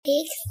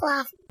Big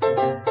fluff.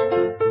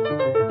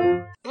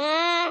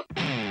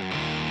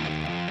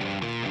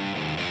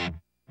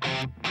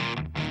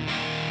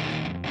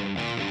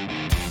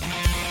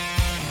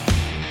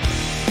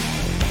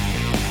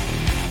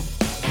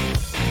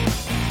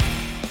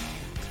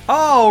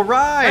 All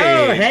right.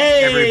 Oh,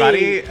 hey,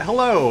 everybody.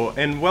 Hello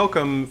and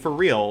welcome for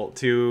real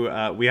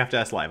to We Have to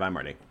Ask Live. I'm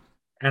Marty.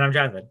 And I'm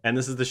Jonathan. And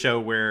this is the show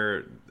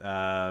where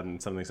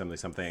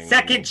something.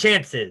 Second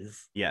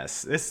chances.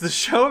 Yes, it's the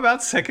show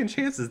about second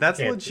chances. That's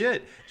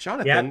legit.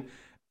 Jonathan,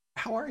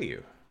 How are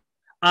you?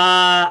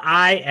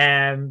 I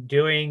am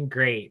doing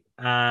great.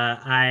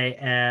 I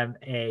am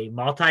a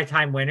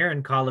multi-time winner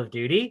in Call of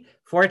Duty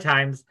 4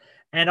 times.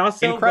 And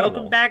also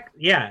welcome back.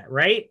 Yeah,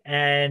 right.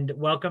 And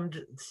welcomed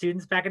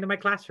students back into my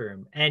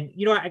classroom. And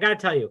you know what? I got to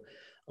tell you,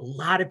 a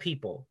lot of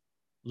people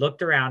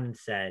looked around and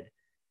said,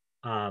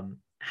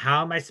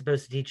 how am I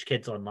supposed to teach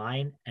kids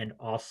online and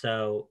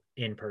also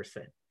in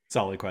person?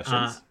 Solid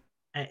questions.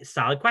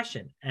 Solid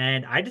question.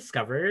 And I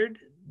discovered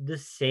the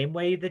same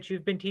way that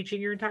you've been teaching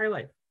your entire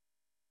life.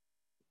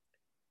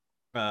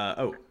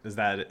 Is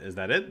that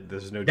it?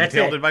 There's no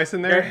detailed advice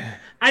in there?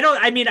 I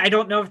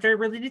don't know if there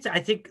really needs to. I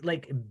think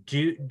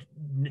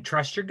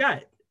trust your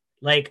gut.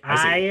 Like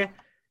I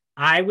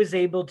was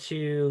able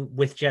to,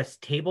 with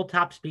just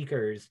tabletop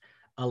speakers,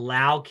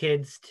 allow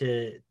kids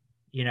to,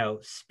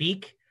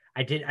 speak.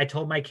 I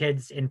told my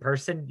kids in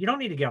person, you don't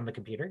need to get on the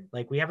computer.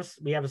 Like we have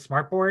a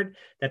smart board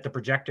that the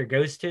projector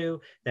goes to,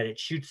 that it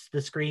shoots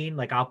the screen.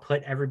 Like I'll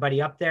put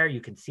everybody up there.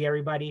 You can see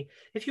everybody.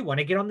 If you want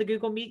to get on the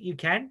Google Meet, you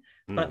can,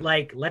 but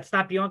let's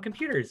not be on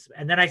computers.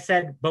 And then I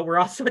said, but we're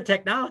also a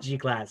technology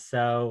class.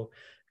 So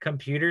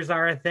computers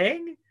are a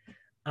thing.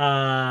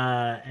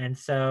 And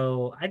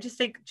so I just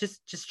think,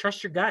 just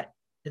trust your gut.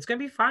 It's going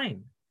to be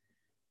fine.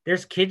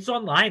 There's kids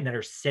online that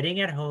are sitting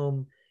at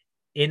home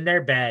in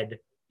their bed,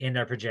 in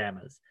their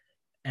pajamas.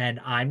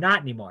 And I'm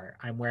not anymore.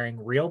 I'm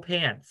wearing real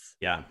pants.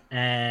 Yeah.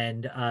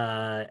 And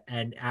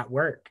at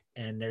work.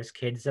 And there's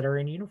kids that are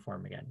in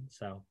uniform again.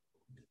 So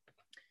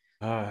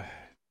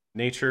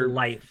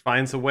nature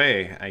finds a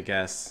way, I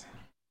guess.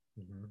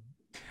 Mm-hmm.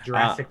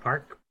 Jurassic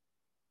Park.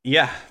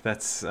 Yeah,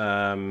 that's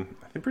I'm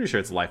pretty sure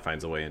it's Life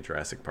Finds a Way in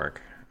Jurassic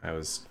Park. I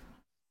was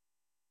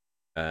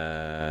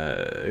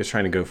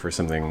trying to go for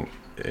something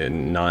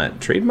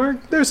not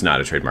trademark. There's not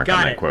a trademark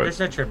on that quote. There's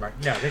no trademark.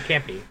 No, there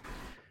can't be.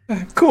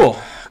 Cool.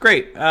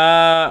 Great.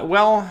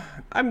 Well,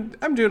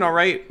 I'm doing all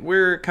right.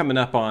 We're coming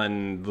up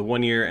on the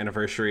 1-year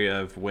anniversary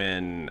of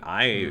when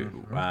I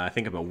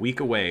think I'm a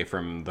week away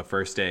from the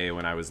first day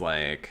when I was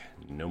like,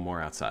 no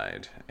more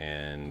outside.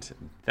 And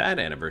that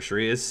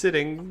anniversary is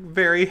sitting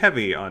very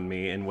heavy on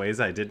me in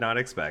ways I did not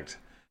expect.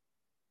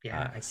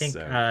 Yeah, I think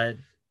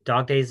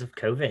Dog Days of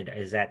COVID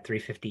is at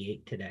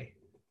 358 today.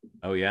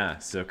 Oh, yeah.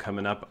 So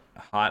coming up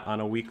hot on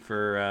a week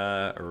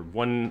or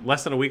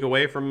less than a week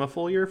away from a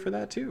full year for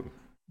that, too.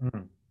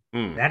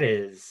 That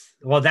is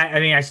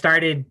I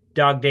started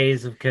Dog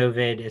Days of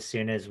COVID as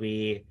soon as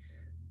we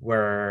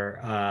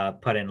were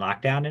put in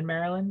lockdown in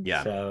Maryland.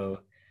 Yeah. So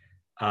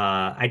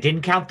I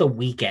didn't count the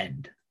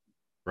weekend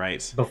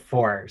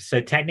before. So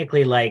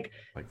technically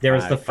there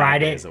was the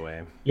Friday.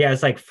 Away. Yeah,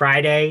 it's like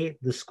Friday,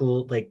 the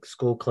school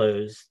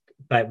closed,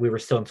 but we were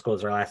still in school. It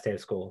was our last day of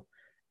school.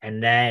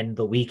 And then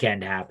the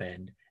weekend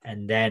happened.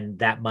 And then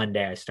that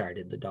Monday I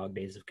started the Dog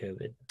Days of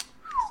COVID.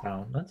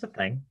 So that's a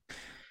thing.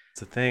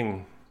 It's a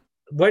thing.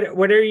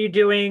 What are you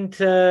doing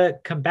to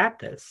combat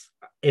this,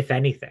 if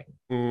anything?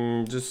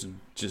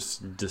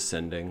 Just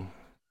descending.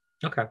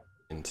 Okay.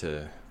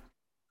 Into,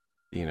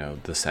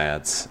 the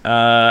SADs.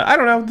 I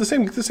don't know, the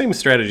same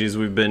strategies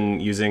we've been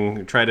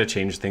using. Try to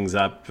change things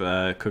up,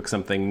 cook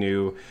something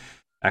new,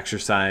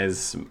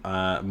 exercise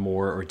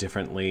more or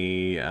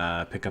differently,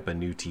 pick up a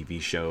new TV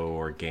show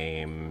or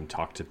game,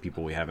 talk to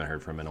people we haven't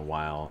heard from in a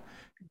while.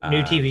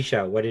 New TV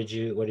show. What are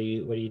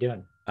you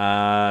doing?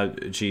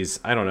 Geez,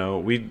 I don't know.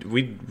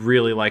 We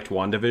really liked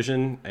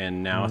WandaVision,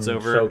 and now it's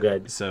over. So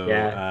good. So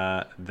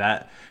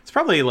that it's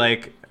probably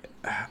like,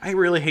 I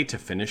really hate to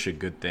finish a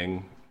good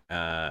thing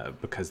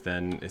because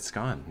then it's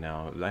gone.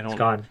 Now I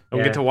don't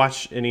get to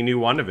watch any new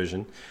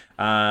WandaVision.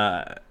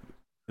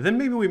 Then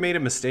maybe we made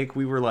a mistake.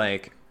 We were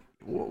like,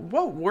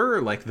 what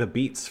were like the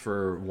beats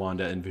for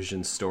Wanda and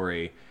Vision's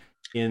story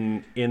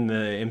in the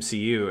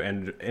MCU,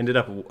 and ended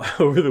up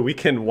over the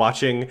weekend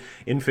watching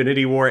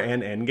Infinity War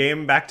and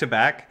Endgame back to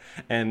back,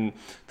 and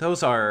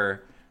those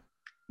are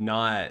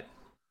not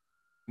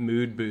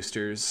mood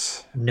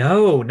boosters.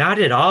 No, not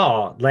at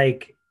all.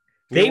 Like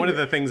one of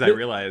the things I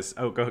realized.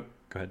 Oh, go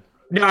ahead.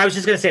 No, I was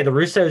just gonna say the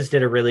Russos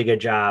did a really good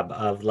job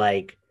of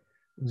like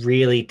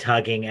really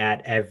tugging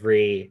at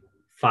every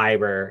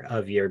fiber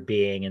of your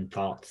being and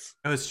thoughts.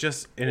 Oh,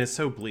 it's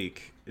so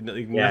bleak.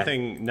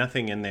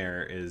 Nothing in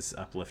there is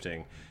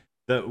uplifting.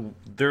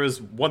 There was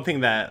one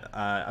thing that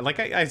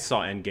I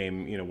saw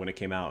Endgame, when it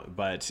came out,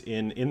 but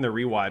in the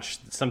rewatch,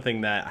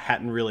 something that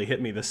hadn't really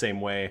hit me the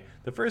same way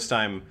the first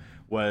time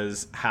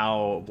was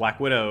how Black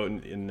Widow,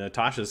 in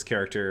Natasha's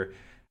character,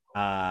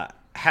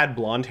 had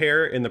blonde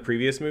hair in the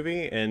previous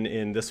movie, and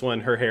in this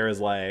one her hair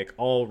is like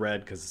all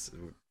red because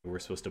we're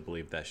supposed to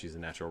believe that she's a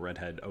natural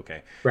redhead.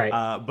 Okay. Right.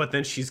 But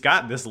then she's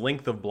got this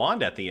length of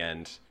blonde at the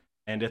end,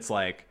 and it's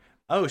like,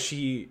 oh,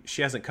 she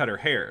hasn't cut her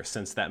hair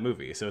since that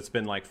movie. So it's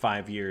been like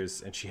 5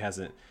 years, and she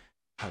hasn't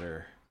cut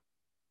her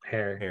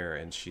hair,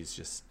 and she's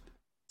just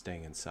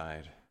staying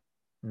inside.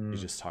 She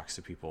just talks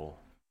to people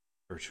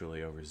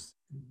virtually over.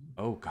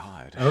 Oh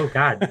God.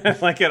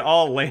 Like it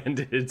all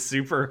landed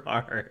super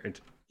hard.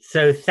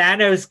 So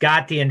Thanos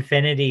got the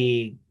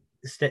Infinity,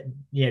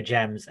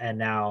 gems, and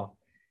now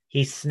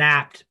he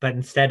snapped. But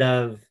instead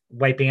of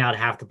wiping out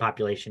half the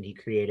population, he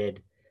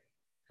created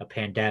a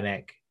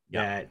pandemic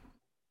that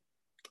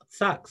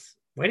sucks.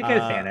 Way to go,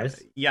 Thanos.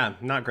 Yeah,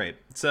 not great.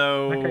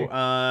 So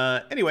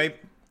anyway,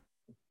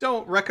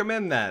 don't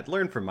recommend that.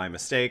 Learn from my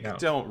mistake. No.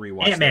 Don't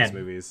rewatch those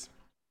movies.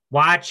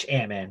 Watch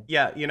Ant-Man.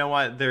 Yeah, you know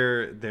what?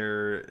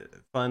 They're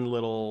fun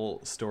little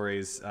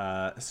stories,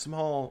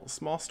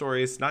 small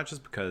stories. Not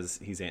just because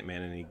he's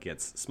Ant-Man and he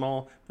gets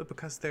small, but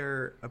because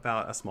they're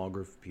about a small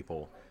group of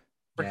people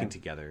working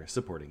together,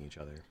 supporting each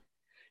other.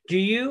 Do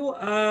you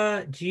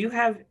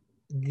have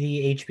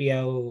the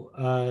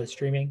HBO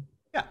streaming?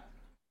 Yeah.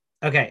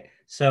 Okay,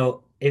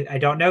 so I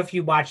don't know if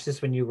you watched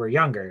this when you were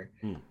younger,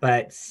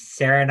 but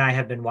Sarah and I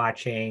have been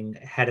watching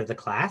Head of the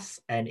Class,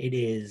 and it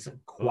is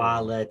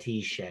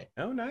quality shit.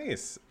 Oh,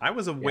 nice. I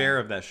was aware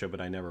of that show,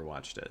 but I never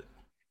watched it.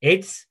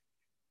 It's,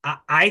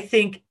 I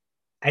think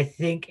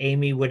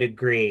Amy would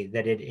agree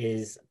that it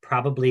is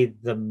probably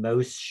the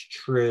most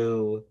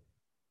true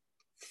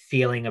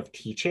feeling of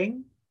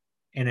teaching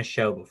in a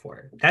show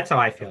before. That's how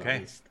I feel. Okay.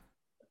 At least.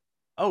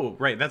 Oh,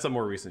 right. That's a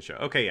more recent show.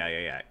 Okay,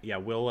 yeah.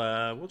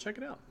 We'll check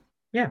it out.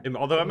 Yeah.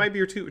 Although it might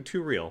be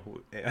too real.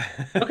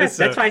 Okay,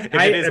 so that's fine.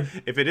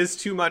 If it is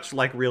too much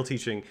like real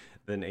teaching,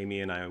 then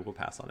Amy and I will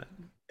pass on it.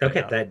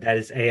 Okay, that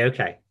is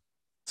A-okay.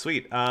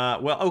 Sweet.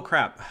 Well, oh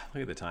crap.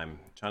 Look at the time.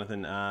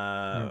 Jonathan,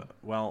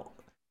 well,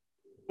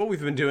 what we've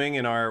been doing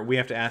in our We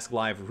Have to Ask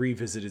Live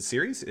Revisited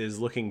series is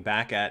looking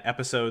back at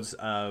episodes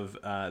of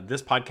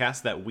this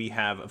podcast that we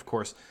have, of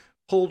course,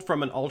 pulled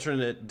from an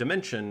alternate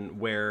dimension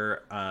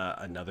where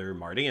another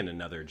Marty and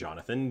another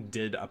Jonathan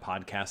did a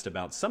podcast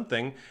about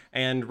something,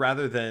 and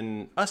rather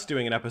than us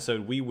doing an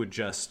episode, we would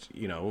just,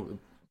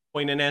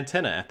 point an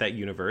antenna at that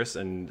universe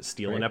and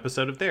steal an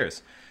episode of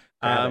theirs.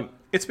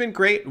 It's been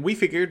great. We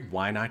figured,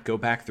 why not go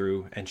back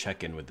through and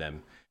check in with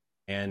them?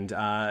 And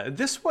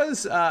this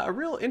was a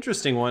real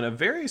interesting one, a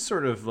very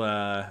sort of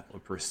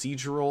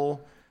procedural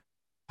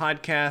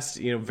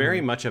podcast,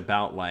 very much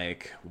about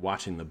like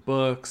watching the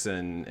books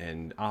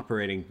and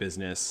operating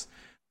business.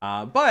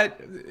 But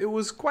it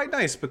was quite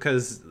nice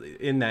because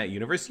in that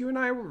universe, you and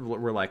I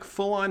were like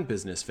full on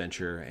business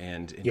venture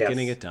and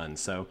getting it done.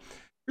 So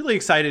really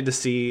excited to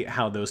see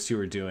how those two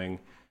are doing.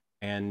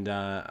 And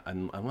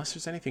unless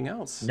there's anything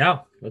else.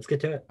 No, let's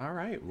get to it. All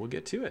right, we'll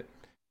get to it.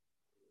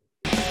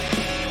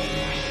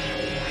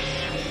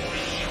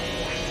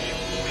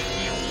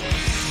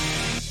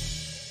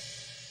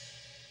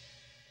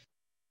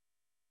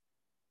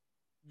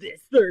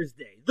 This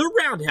Thursday, the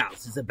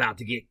Roundhouse is about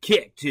to get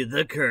kicked to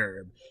the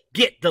curb.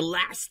 Get the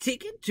last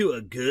ticket to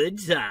a good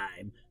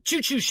time.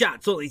 Choo-choo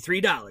shots only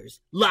 $3.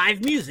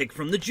 Live music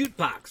from the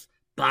jukebox.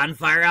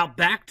 Bonfire out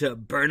back to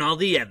burn all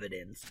the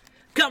evidence.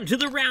 Come to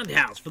the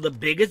Roundhouse for the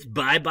biggest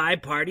bye-bye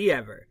party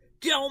ever.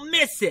 Don't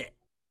miss it!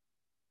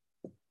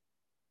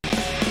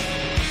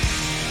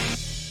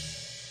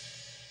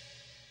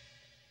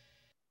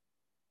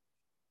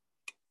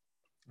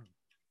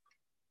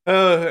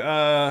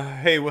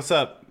 Hey, what's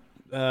up?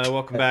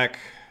 Welcome back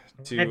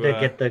to... I had to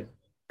get the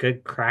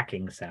good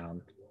cracking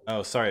sound.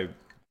 Oh, sorry,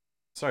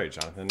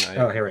 Jonathan.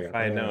 Here we go. If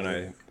I had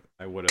known,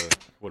 I would have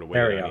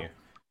waited on you.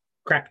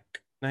 Crack.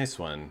 Nice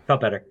one.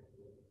 Felt better.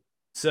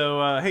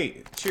 So,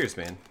 hey, cheers,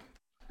 man.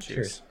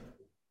 Cheers.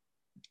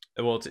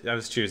 Well, I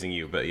was cheersing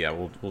you, but yeah,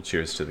 we'll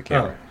cheers to the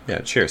camera. Oh. Yeah,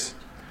 cheers.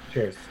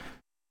 Cheers.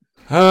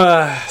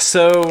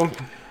 So,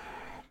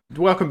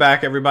 welcome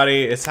back,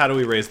 everybody. It's How Do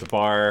We Raise the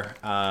Bar?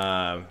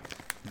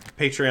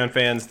 Patreon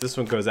fans, this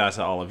one goes out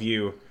to all of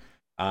you.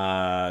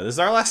 This is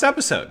our last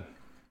episode.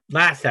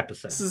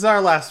 This is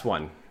our last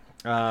one.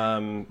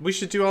 We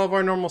should do all of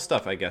our normal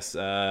stuff, I guess.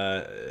 As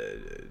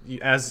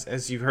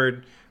you've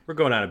heard, we're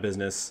going out of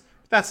business.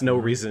 That's no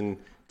reason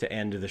to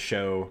end the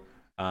show,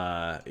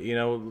 in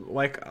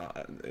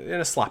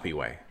a sloppy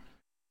way.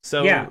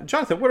 So,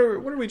 Jonathan, what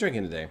are we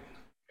drinking today?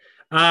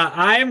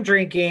 I am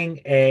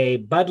drinking a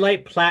Bud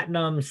Light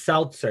Platinum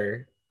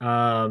Seltzer.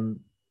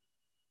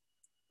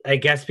 I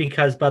guess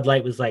because Bud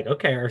Light was like,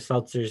 okay, our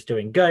seltzer's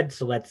doing good,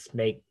 so let's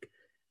make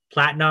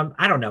Platinum.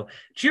 I don't know.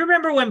 Do you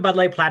remember when Bud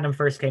Light Platinum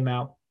first came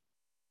out?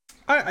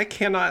 I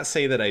cannot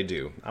say that I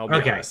do. I'll be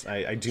honest.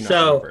 I do not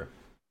remember.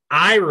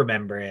 I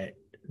remember it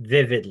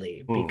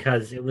vividly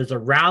because it was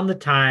around the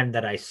time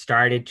that I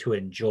started to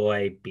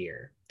enjoy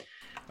beer.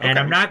 And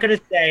I'm not going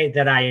to say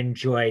that I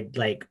enjoyed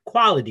like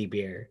quality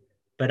beer,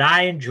 but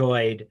I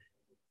enjoyed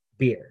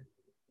beer.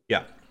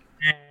 Yeah.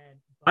 And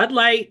Bud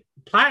Light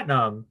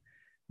Platinum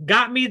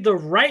got me the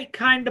right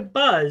kind of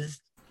buzz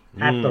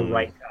at the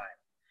right time.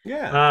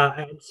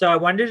 Yeah. So I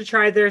wanted to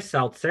try their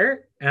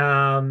seltzer.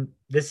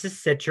 This is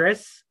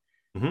citrus.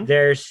 Mm-hmm.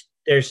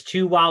 There's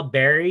 2 wild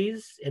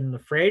berries in the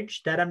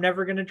fridge that I'm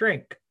never gonna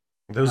drink.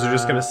 Those are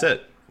just gonna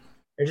sit.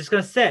 They're just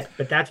gonna sit,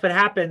 but that's what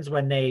happens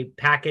when they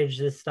package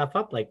this stuff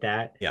up like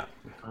that. Yeah.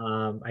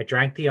 I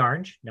drank the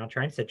orange. Now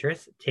trying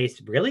citrus. It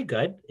tastes really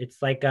good.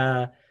 It's like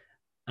a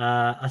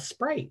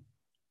Sprite.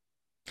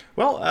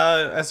 Well,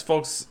 as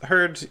folks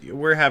heard,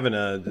 we're having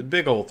a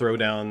big old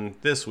throwdown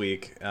this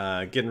week,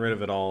 getting rid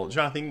of it all.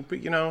 Jonathan, but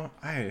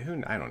I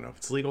don't know if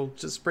it's legal.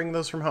 Just bring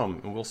those from home,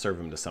 and we'll serve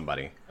them to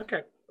somebody.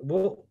 Okay.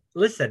 Well,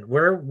 listen,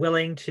 we're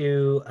willing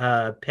to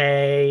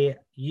pay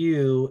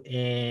you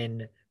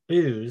in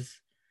booze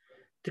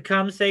to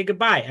come say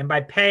goodbye, and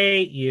by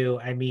pay you,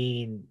 I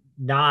mean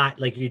not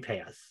like you'd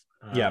pay us.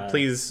 Yeah,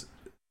 please.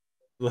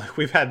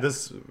 We've had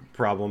this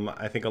problem,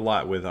 I think, a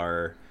lot with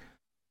our.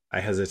 I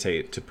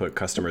hesitate to put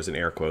customers in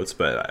air quotes,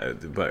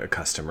 but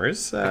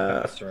customers,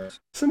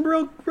 some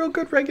real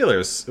good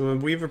regulars.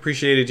 We've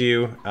appreciated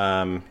you.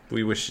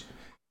 We wish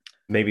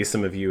maybe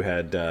some of you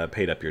had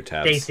paid up your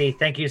tabs. Stacy,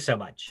 thank you so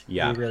much.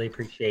 Yeah, we really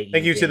appreciate you.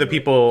 Thank you to the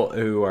people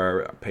who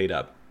are paid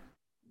up.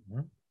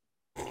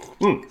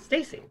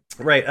 Stacy,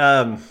 right?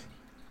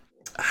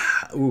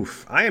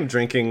 Oof! I am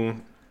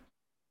drinking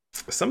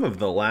some of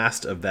the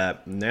last of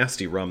that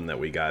nasty rum that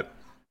we got.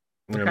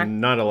 Okay. I'm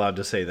not allowed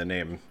to say the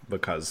name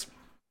because.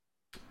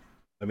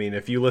 I mean,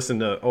 if you listen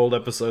to old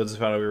episodes of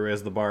How We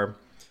Raise the Bar,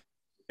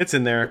 it's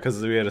in there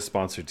because we had a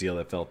sponsored deal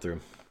that fell through.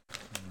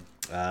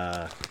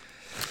 But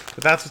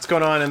that's what's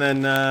going on. And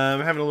then I'm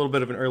having a little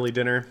bit of an early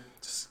dinner.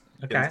 Just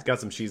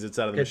got some Cheez-Its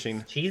out of the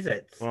machine.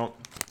 Cheez-Its. Well,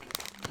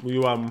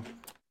 I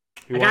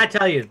gotta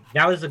tell you,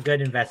 that was a good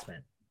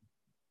investment.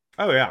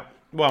 Oh, yeah.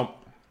 Well,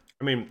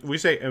 I mean, we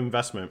say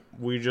investment.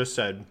 We just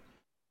said,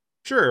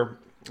 sure,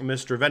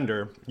 Mr.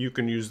 Vendor, you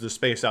can use the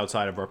space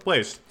outside of our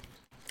place.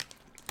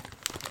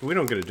 We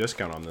don't get a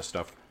discount on this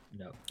stuff.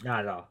 No,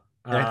 not at all.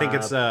 And I think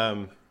it's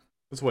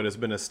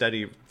been a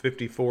steady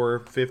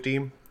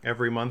 $54.50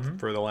 every month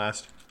for the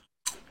last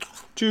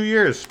 2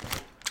 years.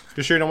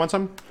 You sure you don't want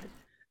some?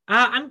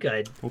 I'm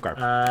good. Okay.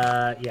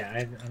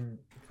 Yeah, I'm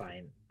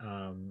fine.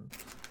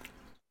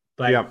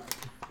 But yeah.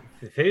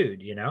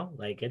 Food,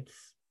 like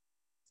it's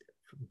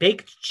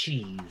baked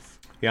cheese.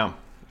 Yeah.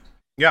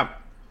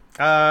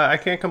 I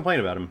can't complain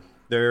about them.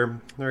 They're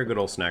a good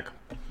old snack.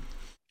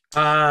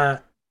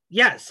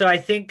 Yeah, so I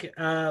think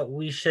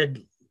we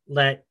should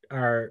let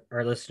our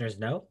listeners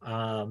know.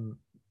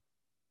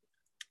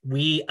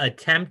 We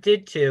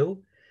attempted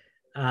to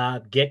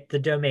get the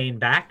domain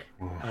back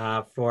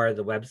for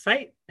the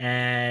website,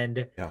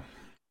 and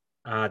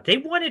they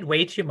wanted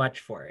way too much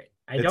for it.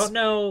 I don't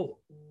know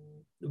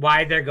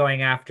why they're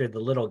going after the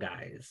little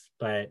guys,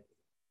 but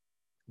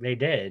they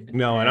did.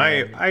 No, and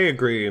I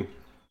agree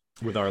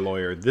with our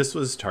lawyer. This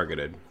was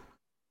targeted.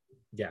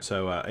 Yeah.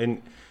 So,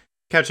 and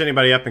catch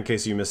anybody up in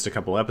case you missed a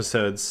couple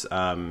episodes.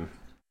 The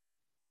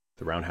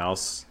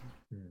Roundhouse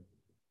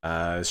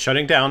is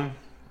shutting down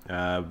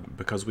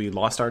because we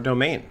lost our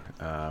domain.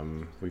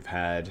 We've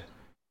had a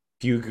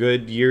few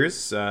good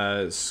years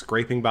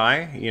scraping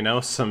by,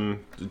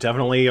 some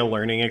definitely a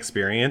learning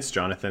experience.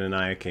 Jonathan and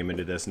I came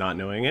into this not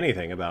knowing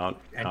anything about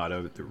how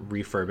to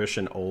refurbish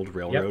an old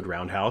railroad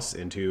roundhouse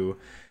into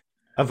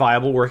a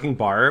viable working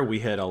bar. We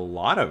had a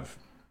lot of,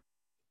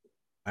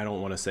 I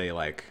don't want to say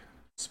like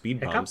speed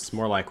bumps,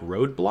 more like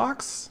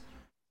roadblocks.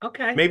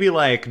 Okay. Maybe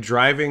like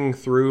driving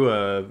through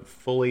a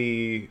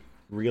fully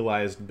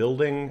realized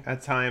building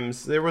at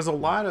times. There was a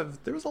lot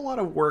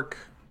of work,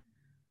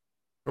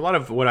 a lot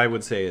of what I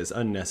would say is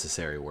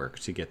unnecessary work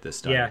to get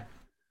this done. Yeah.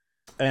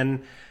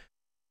 And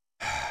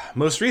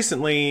most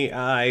recently,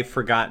 I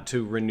forgot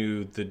to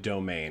renew the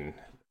domain,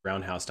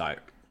 Roundhouse. I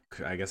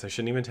guess I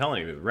shouldn't even tell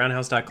anyone.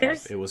 Roundhouse.club.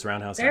 It was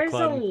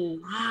Roundhouse.club.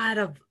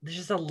 There's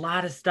just a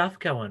lot of stuff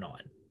going on.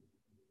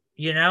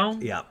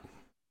 Yeah.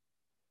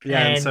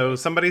 And so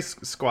somebody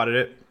squatted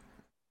it,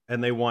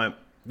 and they want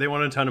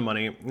a ton of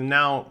money.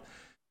 Now,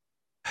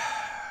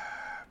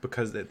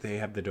 because they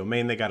have the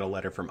domain, they got a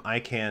letter from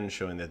ICANN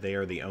showing that they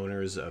are the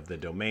owners of the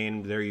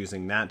domain. They're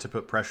using that to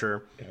put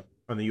pressure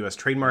on the U.S.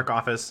 Trademark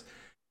Office,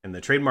 and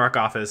the Trademark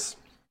Office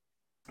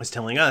is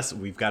telling us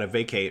we've got to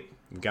vacate.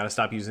 We've got to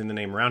stop using the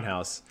name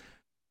Roundhouse.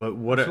 But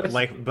look,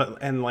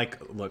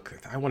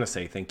 I want to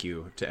say thank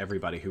you to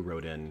everybody who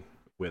wrote in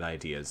with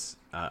ideas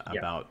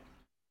about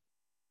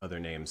other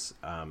names.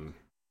 But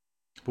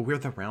we're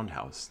the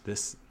Roundhouse.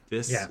 This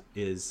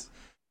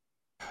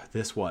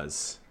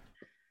was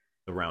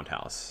the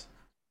Roundhouse.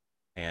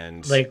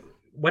 And like,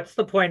 what's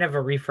the point of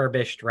a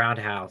refurbished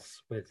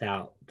Roundhouse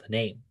without the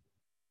name?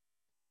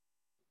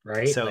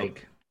 Right?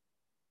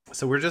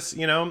 So we're just,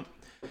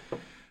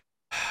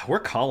 we're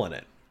calling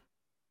it.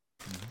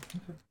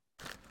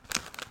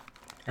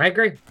 I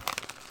agree.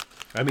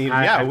 I mean,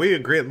 we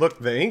agree. Look,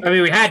 the ink. I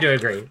mean, we had to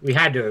agree.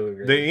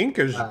 The ink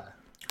is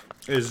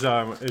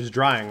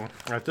drying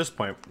at this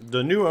point.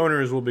 The new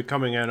owners will be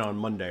coming in on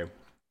Monday.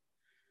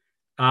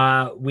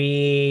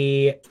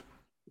 We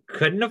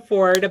couldn't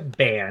afford a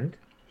band,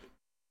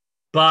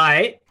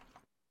 but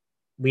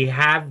we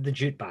have the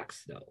jukebox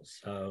still,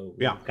 so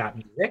we've got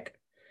music.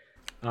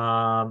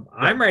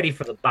 I'm ready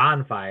for the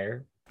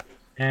bonfire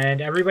and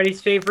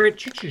everybody's favorite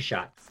choo-choo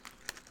shots.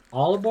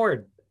 All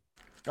aboard.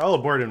 All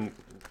aboard, and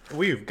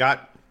we've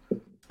got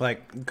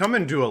come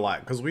and do a lot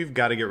because we've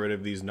got to get rid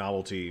of these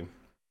novelty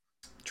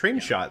train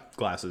shot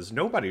glasses.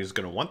 Nobody's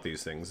going to want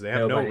these things. They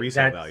have no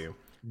resale value.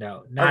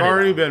 No, I've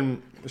already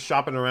been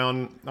shopping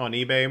around on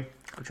eBay.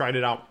 I tried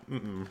it out.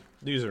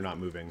 These are not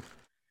moving,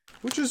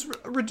 which is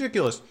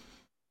ridiculous.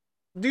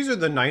 These are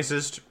the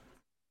nicest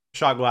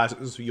shot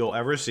glasses you'll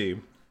ever see.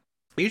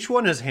 Each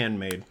one is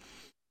handmade.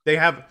 They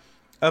have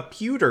a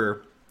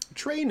pewter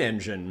train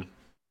engine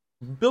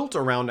built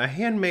around a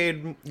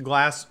handmade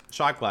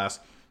shot glass.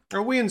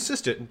 Or we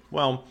insisted,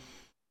 well,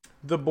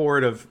 the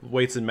Board of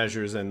Weights and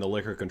Measures and the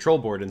Liquor Control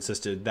Board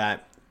insisted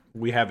that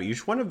we have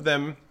each one of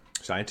them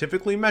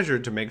scientifically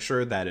measured to make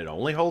sure that it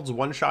only holds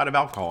one shot of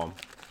alcohol.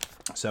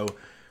 So,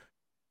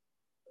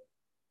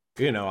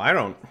 I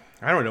don't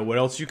know what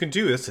else you can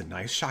do. It's a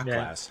nice shot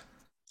glass.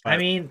 I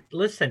mean,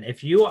 listen,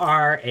 if you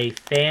are a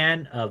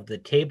fan of the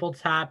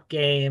tabletop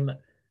game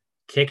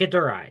Ticket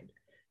to Ride,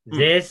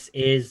 this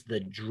is the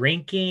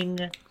drinking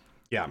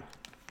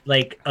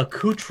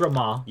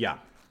accoutrement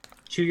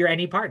to your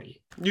any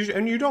party.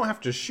 And you don't have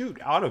to shoot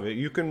out of it.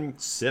 You can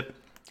sip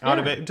out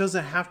of it. It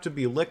doesn't have to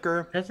be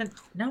liquor.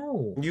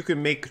 No. You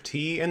can make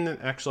tea in it.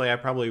 Actually, I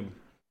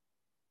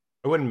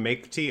wouldn't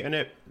make tea in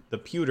it. The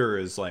pewter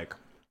is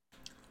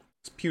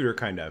it's pewter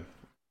kind of.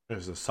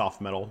 There's a soft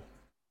metal.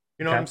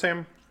 You know what I'm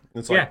saying?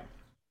 It's yeah.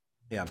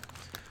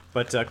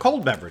 But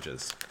cold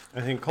beverages.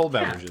 I think cold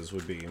beverages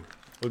would be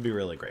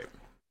really great.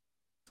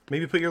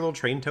 Maybe put your little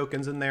train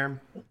tokens in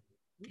there.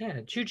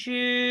 Yeah,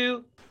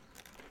 choo-choo.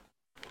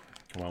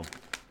 Well,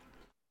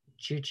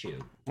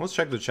 choo-choo. Let's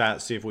check the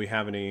chat, see if we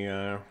have any.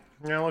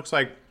 Looks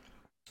like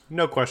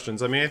no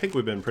questions. I mean, I think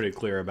we've been pretty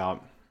clear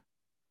about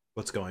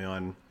what's going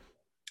on.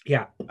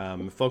 Yeah.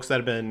 Folks that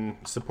have been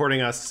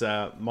supporting us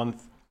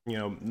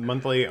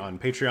monthly on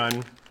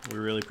Patreon, we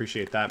really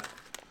appreciate that.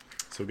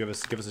 So give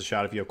us a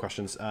shout if you have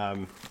questions.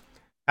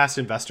 Past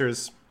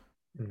investors,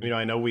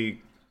 I know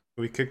we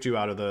kicked you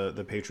out of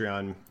the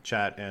Patreon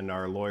chat, and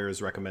our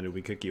lawyers recommended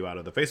we kick you out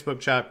of the Facebook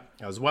chat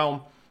as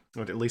well,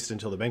 at least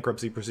until the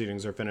bankruptcy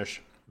proceedings are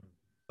finished.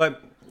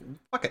 But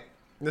fuck it,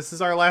 this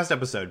is our last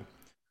episode.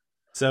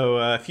 So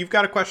if you've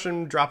got a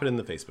question, drop it in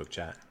the Facebook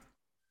chat.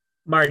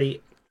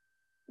 Marty,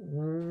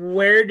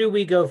 where do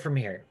we go from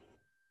here?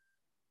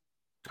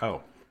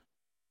 Oh,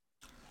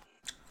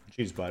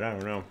 jeez, bud, I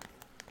don't know.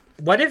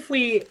 What if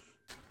we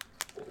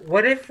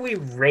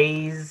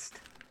raised...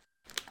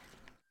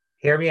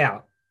 Hear me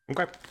out.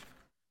 Okay.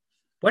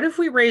 What if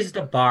we raised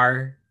a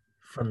bar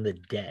from the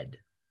dead?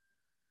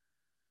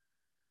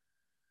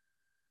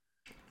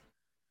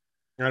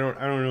 I don't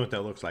know what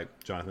that looks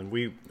like, Jonathan.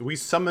 We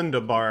summoned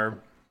a bar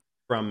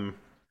from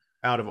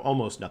out of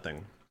almost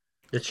nothing.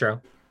 It's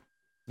true.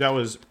 That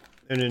was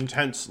an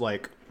intense,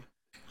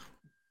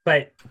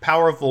 but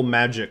powerful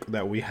magic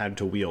that we had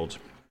to wield.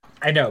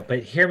 I know,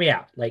 but hear me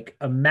out.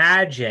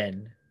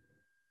 Imagine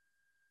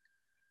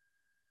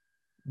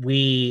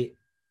we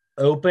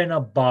open a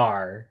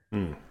bar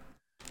in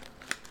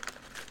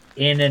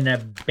an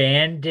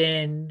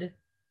abandoned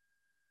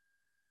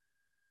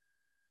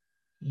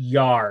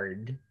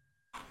yard,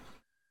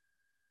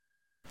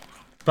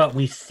 but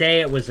we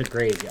say it was a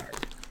graveyard.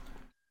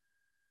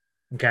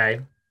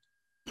 Okay.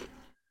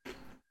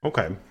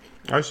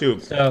 I see.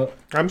 So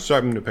I'm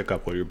starting to pick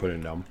up what you're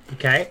putting down.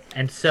 Okay.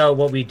 And so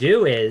what we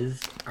do is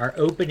our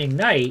opening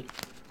night,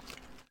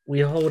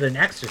 we hold an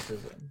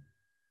exorcism.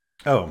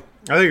 Oh,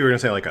 I think you were gonna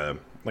say like a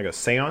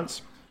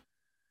seance.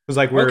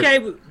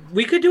 Because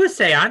we could do a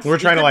seance. We're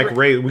trying to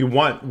raise. We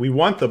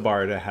want the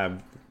bar to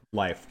have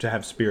life, to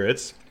have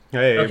spirits.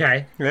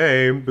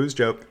 Hey, booze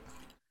joke.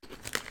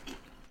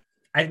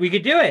 We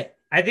could do it.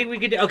 I think we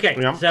could do. Okay.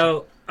 Yeah.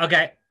 So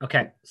okay.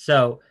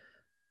 So,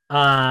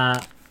 we'll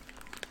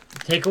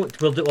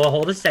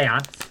hold a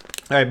seance.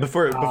 All right.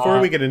 Before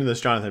we get into this,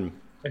 Jonathan.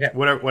 Okay.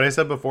 What I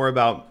said before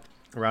about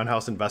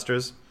Roundhouse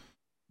investors.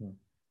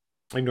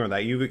 Ignore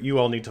that. You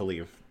all need to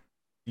leave.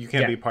 You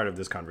can't be part of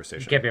this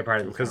conversation. You can't be a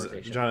part of this conversation.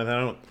 Because,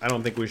 Jonathan, I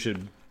don't think we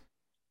should.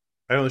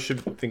 I don't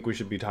think we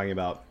should be talking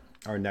about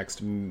our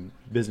next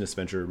business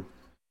venture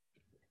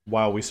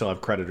while we still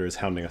have creditors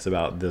hounding us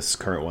about this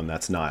current one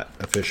that's not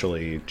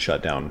officially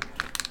shut down.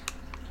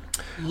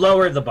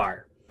 Lower the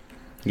bar.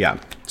 Yeah.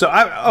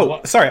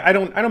 So sorry. I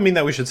don't mean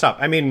that we should stop.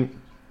 I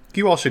mean,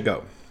 you all should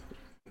go.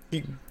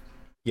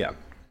 Yeah.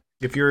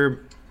 If you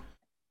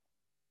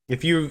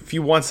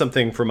want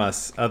something from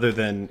us other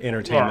than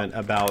entertainment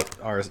about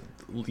our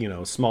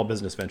small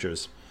business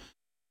ventures,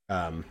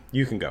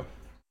 you can go.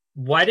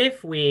 What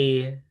if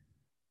we're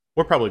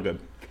probably good.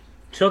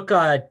 Took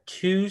a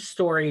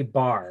 2-story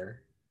bar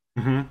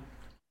and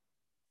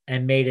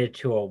made it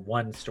to a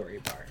 1-story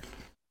bar.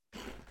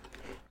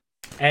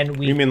 And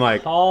we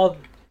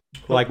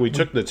we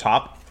took the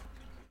top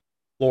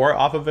floor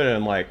off of it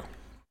and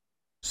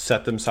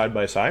set them side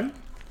by side?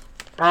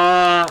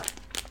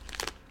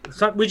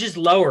 So we just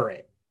lower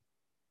it.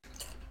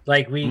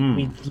 Like we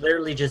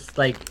literally just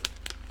like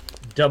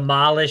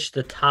demolish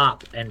the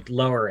top and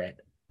lower it.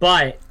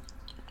 But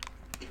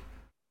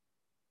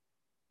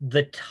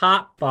the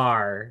top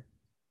bar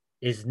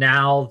is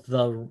now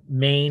the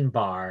main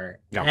bar.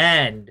 Yeah.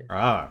 And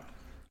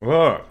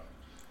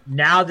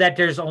now that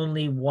there's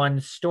only one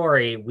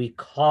story, we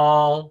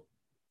call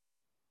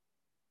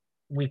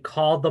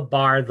the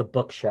bar the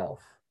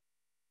bookshelf.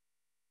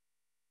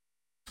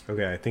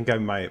 Okay, I think I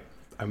might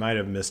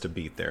have missed a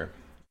beat there.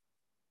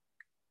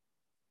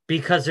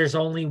 Because there's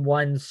only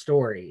one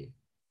story.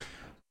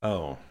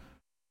 Oh.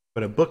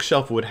 But a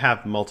bookshelf would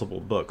have multiple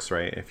books,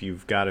 right? If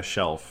you've got a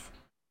shelf,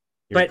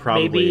 but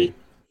probably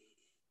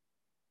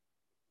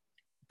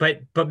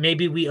but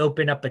maybe we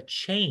open up a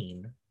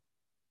chain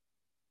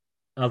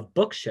of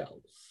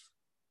bookshelves.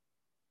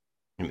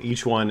 And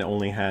each one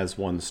only has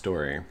one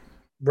story.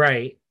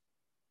 Right.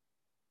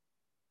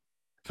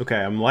 Okay,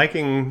 I'm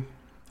liking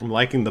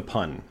the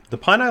pun. The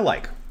pun I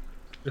like.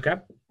 Okay.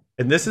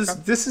 And this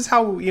is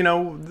how,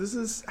 this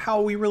is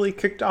how we really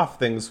kicked off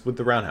things with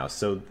the Roundhouse.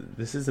 So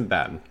this isn't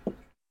bad.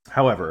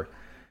 However,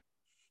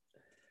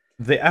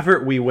 the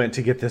effort we went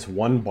to get this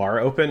one bar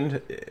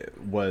opened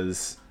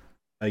was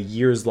a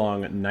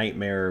years-long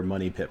nightmare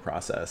money pit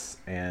process.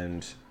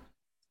 And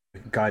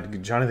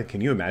God, Jonathan,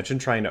 can you imagine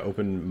trying to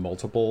open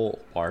multiple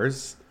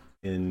bars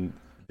in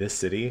this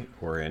city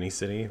or any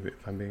city,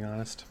 if I'm being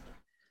honest?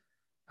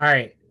 All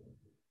right.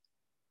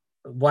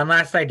 One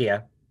last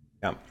idea.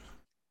 Yeah.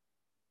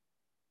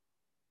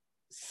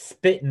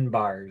 Spittin'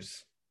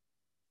 bars.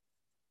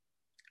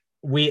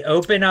 We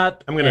open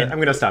up. I'm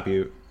gonna stop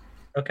you.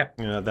 Okay.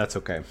 That's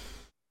okay.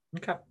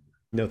 Okay.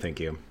 No, thank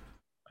you.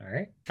 All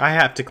right. I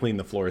have to clean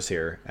the floors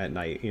here at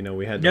night.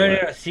 We had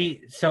no.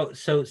 See,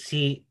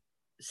 see,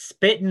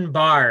 spittin'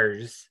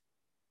 bars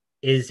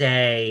is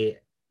a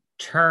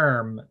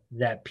term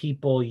that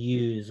people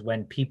use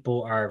when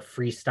people are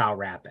freestyle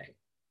rapping.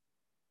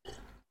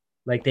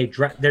 Like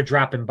they're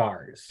dropping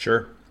bars.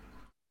 Sure.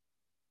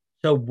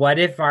 So what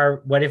if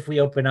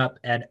we open up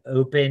an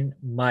open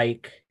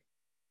mic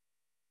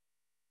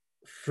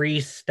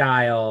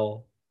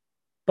freestyle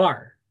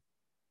bar?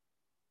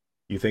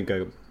 You think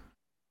a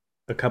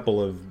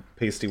couple of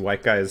pasty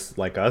white guys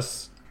like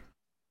us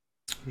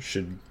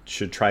should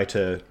try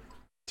to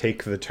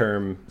take the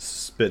term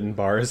spittin'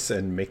 bars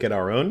and make it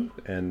our own?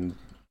 And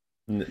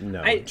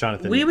no,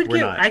 Jonathan,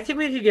 I think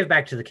we could give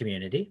back to the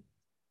community.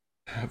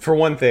 For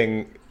one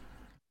thing,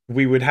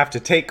 we would have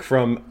to take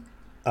from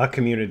a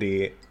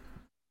community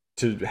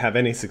to have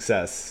any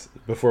success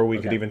before we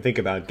could even think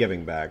about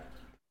giving back.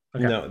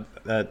 Okay. No,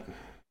 that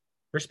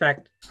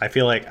respect. I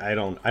feel like I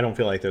don't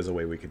feel like there's a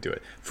way we could do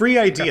it. Free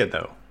idea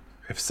though.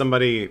 If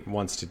somebody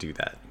wants to do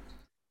that.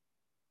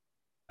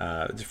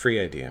 It's a free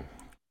idea.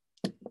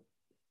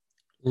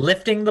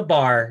 Lifting the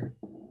bar.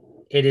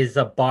 It is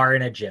a bar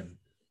in a gym.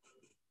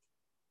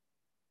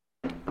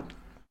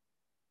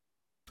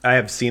 I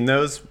have seen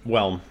those.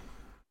 Well,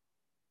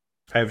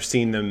 I've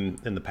seen them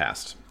in the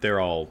past. They're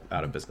all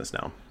out of business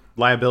now.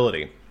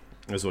 Liability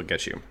is what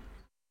gets you.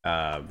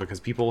 Because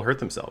people hurt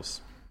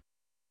themselves.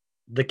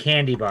 The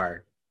candy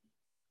bar.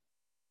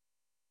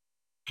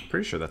 I'm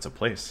pretty sure that's a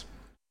place.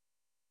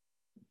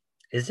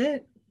 Is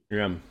it?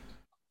 Yeah.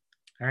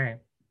 All right.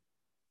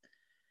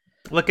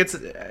 Look,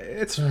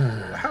 it's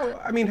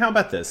how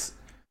about this?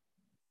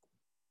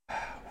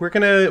 We're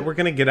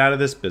gonna get out of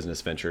this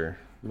business venture.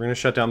 We're gonna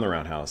shut down the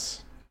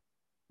Roundhouse.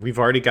 We've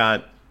already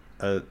got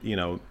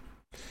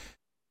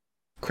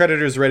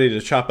creditors ready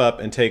to chop up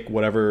and take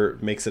whatever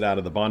makes it out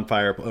of the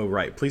bonfire. Oh,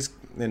 right. Please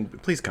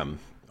come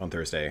on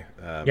Thursday.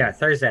 Yeah,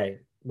 Thursday.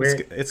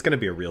 It's going to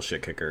be a real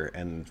shit kicker,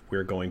 and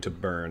we're going to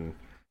burn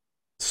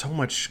so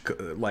much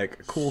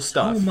cool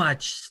stuff. So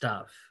much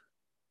stuff.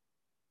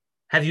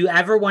 Have you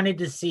ever wanted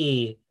to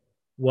see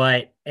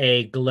what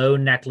a glow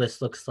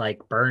necklace looks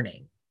like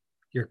burning?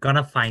 You're going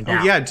to find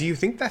out. Oh, yeah. Do you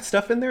think that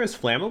stuff in there is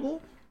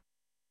flammable?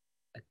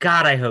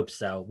 God, I hope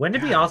so.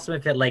 Wouldn't it be awesome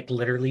if it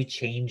literally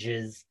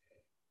changes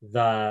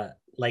the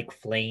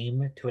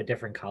flame to a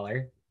different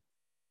color?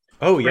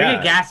 Oh, yeah. Bring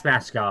a gas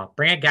mask, y'all.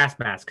 Bring a gas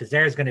mask, because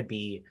there's going to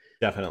be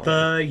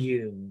definitely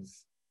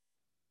fumes.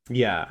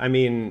 Yeah, I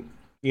mean,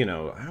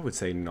 I would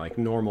say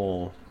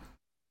normal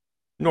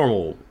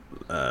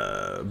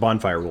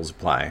bonfire rules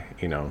apply.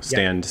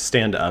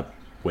 Stand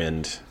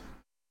upwind,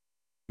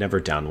 never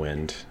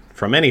downwind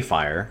from any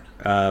fire,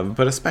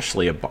 but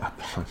especially a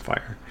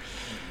bonfire.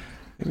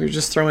 If you're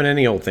just throwing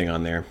any old thing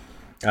on there,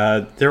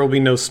 there will be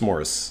no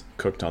s'mores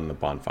cooked on the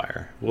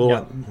bonfire.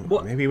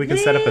 Maybe we can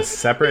set up a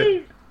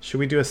separate. Should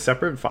we do a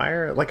separate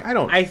fire? I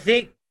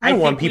don't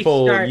want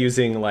people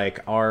using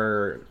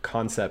our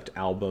concept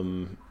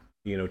album,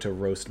 to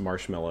roast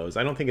marshmallows.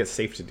 I don't think it's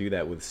safe to do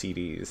that with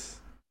CDs.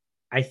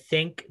 I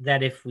think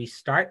that if we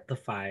start the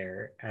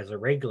fire as a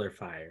regular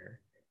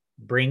fire,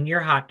 bring your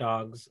hot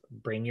dogs,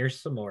 bring your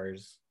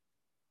s'mores.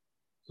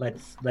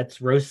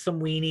 Let's roast some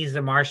weenies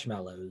and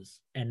marshmallows,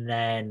 and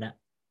then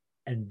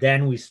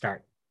we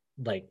start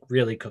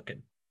really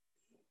cooking.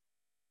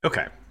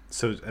 Okay,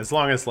 so as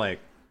long as the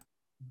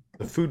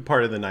food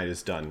part of the night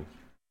is done,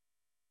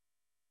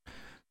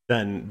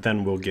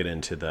 then we'll get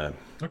into the.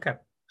 Okay,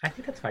 I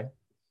think that's fine.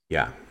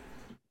 Yeah.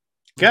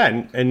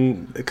 Yeah,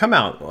 and come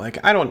out. Like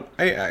I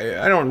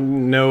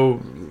don't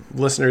know,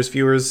 listeners,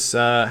 viewers,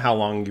 how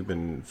long you've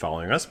been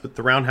following us, but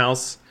the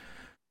Roundhouse,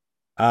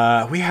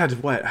 we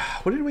had what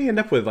did we end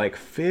up with? Like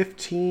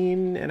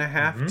 15 and a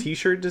half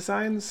t-shirt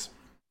designs?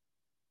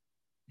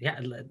 Yeah,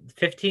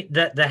 15.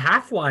 The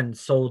half one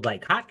sold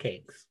like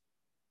hotcakes.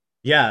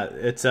 Yeah,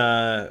 it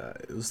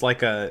was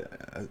like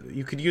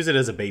you could use it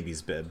as a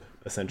baby's bib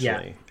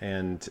essentially. Yeah.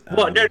 And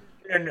well, no,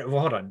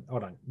 hold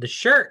on. The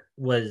shirt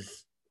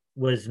was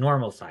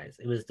normal size.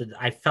 It was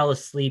I fell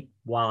asleep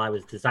while I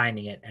was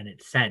designing it, and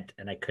it sent,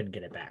 and I couldn't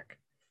get it back.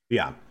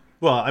 Yeah.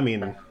 Well, I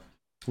mean,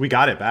 we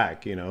got it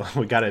back.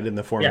 We got it in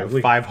the form of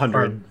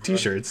 500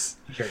 t-shirts,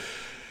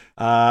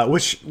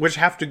 which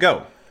have to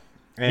go.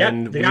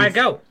 And they gotta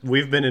go.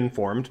 We've been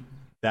informed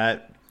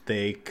that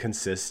they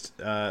consist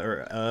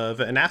of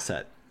an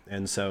asset,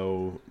 and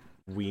so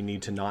we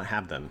need to not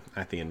have them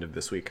at the end of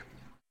this week.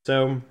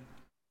 So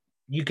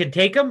you can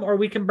take them, or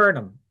we can burn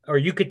them, or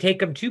you could take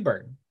them to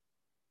burn.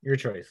 Your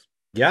choice.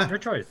 Yeah, your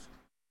choice.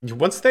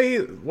 Once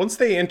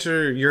they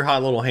enter your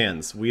hot little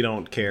hands, we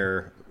don't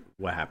care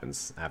what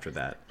happens after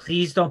that.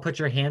 Please don't put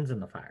your hands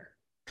in the fire.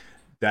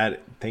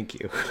 Thank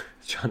you,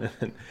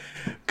 Jonathan.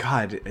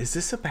 God, is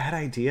this a bad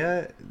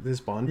idea?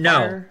 This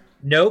bonfire?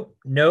 No.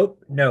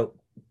 Nope.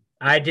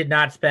 I did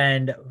not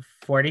spend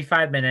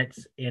 45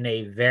 minutes in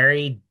a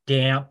very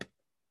damp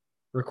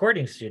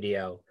recording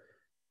studio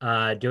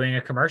doing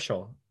a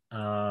commercial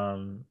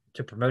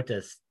to promote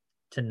this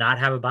to not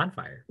have a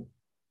bonfire.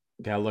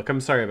 Yeah, look, I'm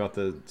sorry about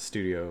the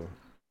studio,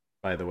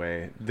 by the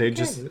way. They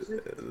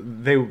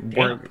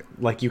weren't,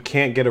 like, you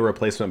can't get a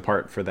replacement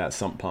part for that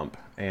sump pump.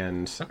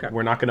 And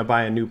we're not going to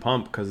buy a new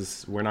pump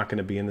because we're not going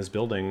to be in this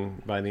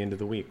building by the end of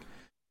the week.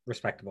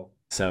 Respectable.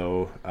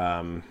 So,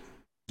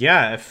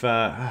 yeah,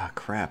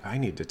 crap, I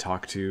need to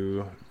talk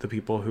to the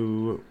people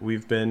who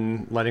we've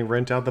been letting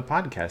rent out the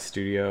podcast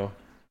studio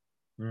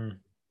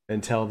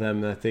and tell them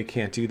that they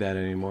can't do that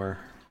anymore.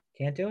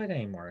 Can't do it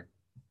anymore.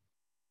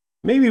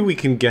 Maybe we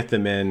can get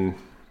them in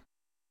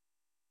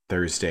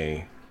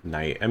Thursday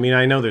night. I mean,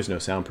 I know there's no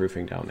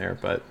soundproofing down there,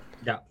 but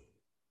yeah,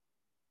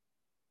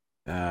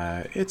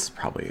 it's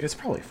probably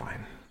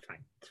fine.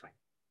 It's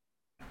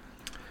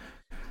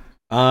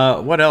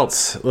fine. What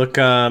else? Look,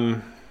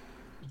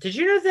 did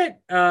you know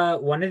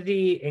that one of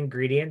the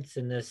ingredients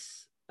in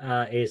this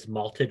is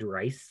malted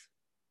rice?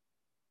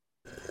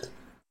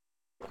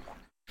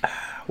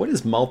 What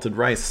is malted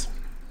rice?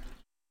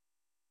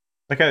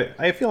 Like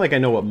I feel like I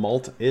know what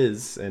malt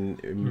is,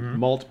 and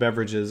malt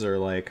beverages are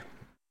like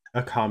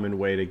a common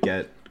way to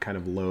get kind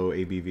of low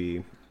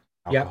ABV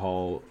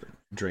alcohol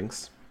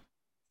drinks.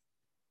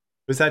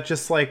 Was that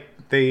just like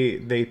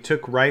they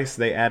took rice,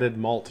 they added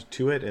malt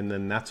to it, and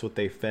then that's what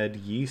they fed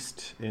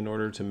yeast in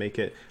order to make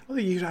it? Well,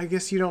 I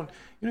guess you don't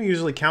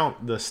usually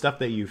count the stuff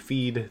that you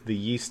feed the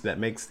yeast that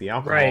makes the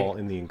alcohol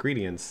in the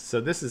ingredients.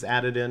 So this is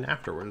added in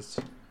afterwards.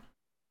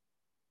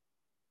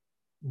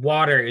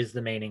 Water is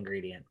the main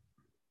ingredient.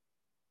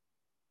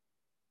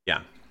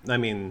 Yeah, I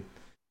mean,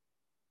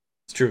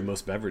 it's true of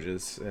most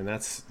beverages, and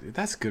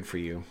that's good for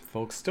you,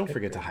 folks. Don't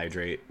forget to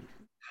hydrate.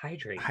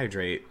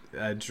 Hydrate.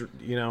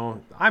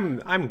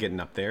 I'm getting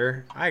up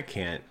there. I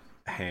can't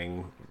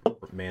hang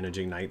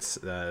managing nights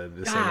the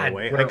same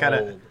way. I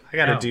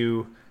gotta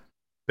do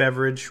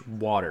beverage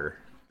water,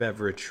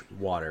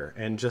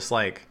 and just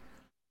like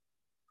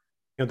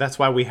that's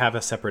why we have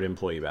a separate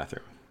employee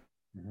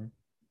bathroom.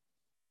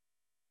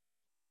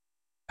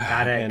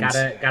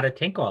 Gotta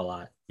tinkle a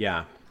lot.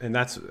 Yeah, and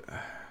that's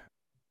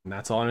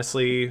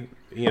honestly,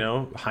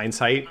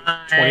 hindsight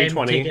 2020.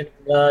 I'm taking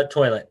the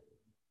toilet.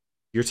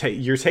 You're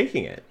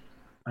taking it.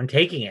 I'm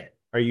taking it.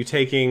 Are you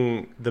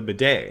taking the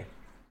bidet?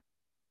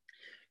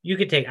 You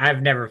could take.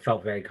 I've never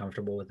felt very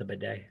comfortable with the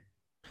bidet.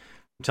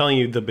 I'm telling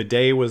you, the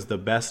bidet was the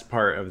best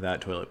part of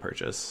that toilet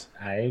purchase.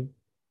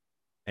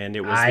 And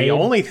it was the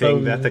only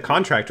thing that the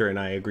contractor and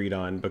I agreed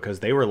on, because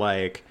they were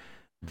like,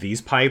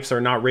 these pipes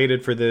are not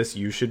rated for this.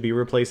 You should be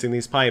replacing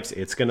these pipes.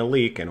 It's going to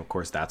leak. And of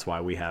course, that's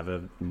why we have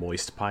a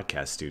moist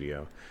podcast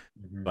studio.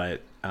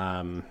 But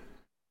no,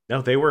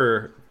 they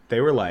were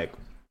like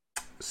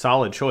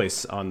solid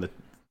choice on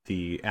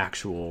the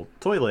actual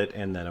toilet.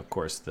 And then, of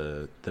course,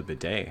 the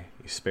bidet.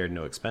 You spared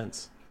no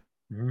expense.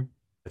 The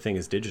thing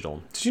is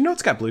digital. Did you know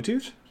it's got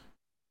Bluetooth?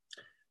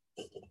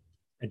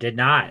 I did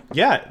not.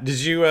 Yeah.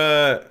 Did you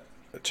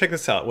check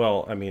this out?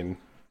 Well, I mean,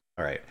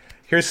 all right.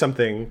 Here's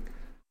something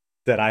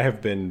that I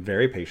have been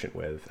very patient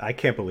with. I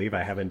can't believe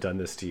I haven't done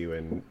this to you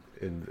in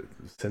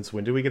since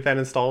when did we get that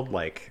installed?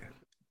 Like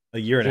a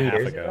year and a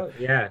half ago.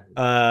 Yeah.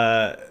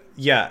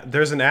 Yeah,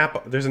 there's an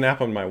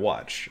app on my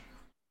watch.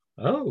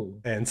 Oh.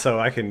 And so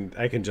I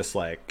can just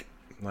like,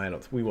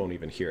 we won't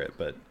even hear it,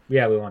 but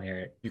yeah, we won't hear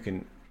it. You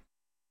can,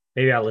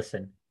 maybe I'll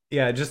listen.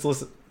 Yeah, just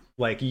listen.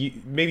 Like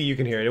maybe you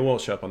can hear it. It won't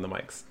show up on the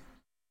mics.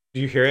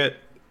 Do you hear it?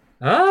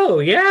 Oh,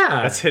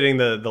 yeah. That's hitting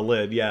the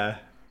lid. Yeah.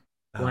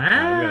 Oh, wow. God,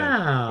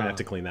 I'm gonna have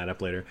to clean that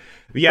up later.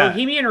 But yeah.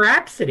 Bohemian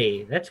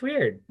Rhapsody. That's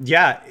weird.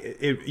 Yeah,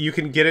 you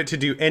can get it to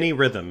do any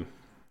rhythm.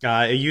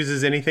 It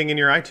uses anything in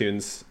your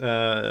iTunes.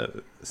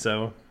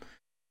 So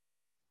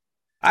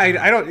I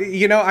don't,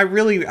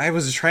 I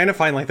was trying to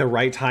find like the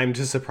right time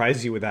to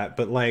surprise you with that,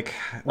 but like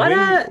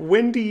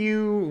when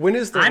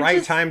is the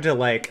right time to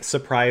like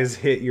surprise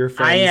hit your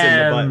friends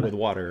in the butt with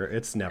water?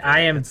 It's never.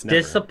 I am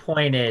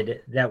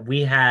disappointed that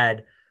we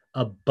had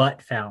a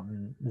butt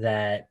fountain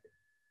that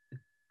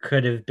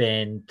could have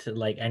been to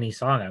like any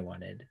song I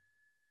wanted.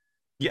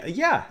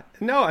 Yeah.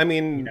 No, I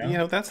mean,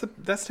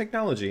 that's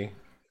technology.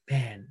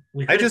 Man,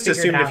 I just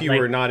assumed if you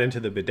were not into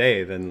the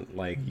bidet, then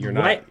like you're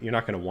not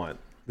going to want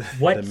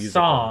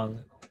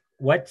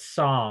what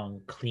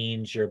song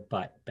cleans your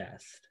butt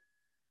best?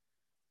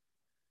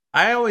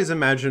 I always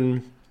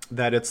imagine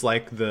that it's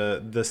like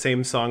the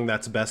same song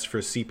that's best for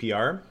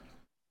CPR.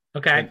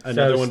 Okay,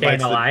 another one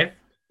Staying Alive.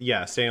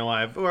 Staying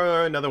Alive,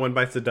 or another one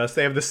Bites the Dust.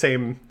 They have the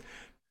same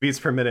beats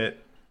per minute.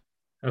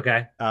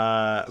 Okay.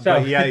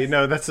 But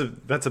yeah, that's a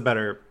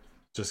better,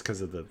 just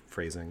because of the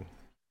phrasing.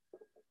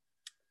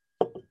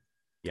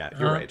 Yeah,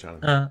 you're right,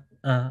 Jonathan.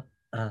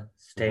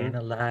 Staying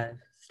alive,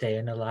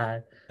 staying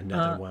alive.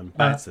 Another one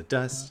bites the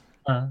dust.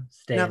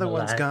 Another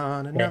one's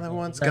gone, another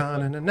one's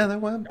gone, and another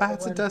one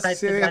bites the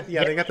dust.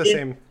 Yeah, they got the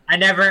same. I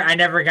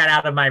never got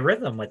out of my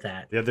rhythm with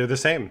that. Yeah, they're the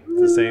same.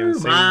 The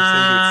same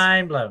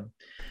Mind blown.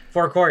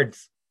 4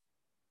 chords.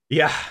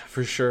 Yeah,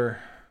 for sure.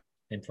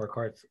 In 4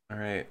 chords. All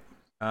right.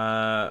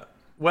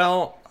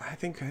 Well, I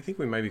think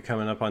we might be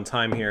coming up on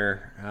time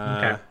here.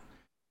 Okay.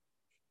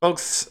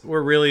 Folks,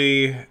 we're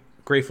really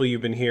grateful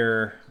you've been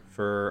here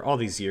for all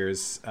these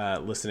years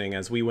listening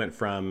as we went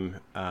from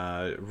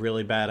a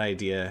really bad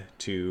idea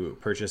to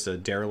purchase a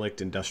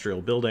derelict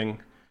industrial building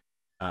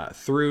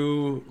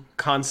through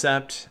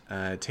concept,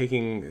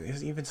 taking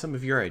even some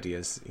of your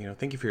ideas.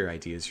 Thank you for your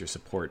ideas, your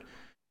support,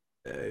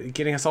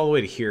 getting us all the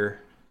way to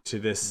here, to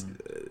this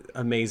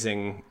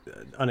amazing,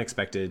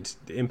 unexpected,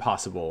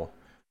 impossible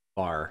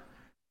bar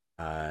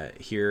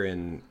here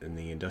in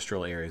the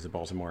industrial areas of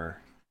Baltimore.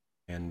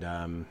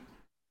 And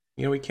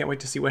we can't wait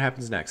to see what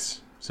happens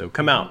next. So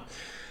come out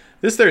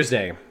this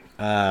Thursday.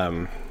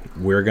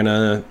 We're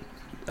gonna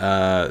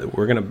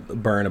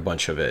burn a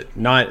bunch of it,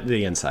 not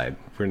the inside.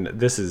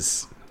 This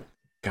is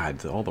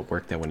God, all the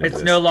work that went into this.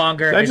 It's no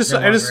longer. I just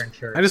want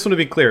to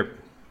be clear.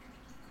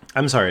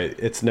 I'm sorry.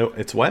 It's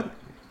what?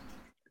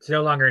 It's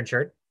no longer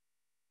insured.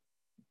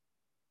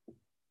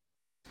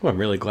 Well, I'm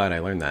really glad I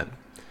learned that.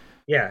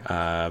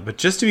 Yeah. But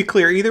just to be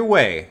clear, either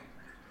way,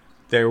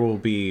 there will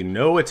be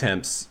no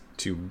attempts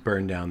to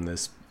burn down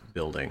this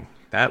building.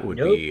 That would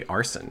be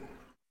arson.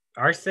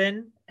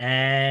 Arson,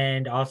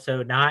 and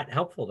also not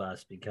helpful to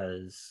us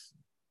because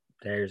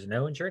there's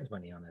no insurance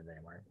money on it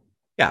anymore.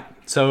 Yeah,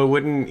 so it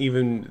wouldn't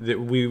even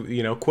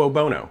quo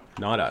bono,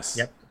 not us.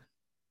 Yep.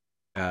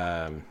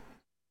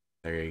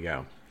 There you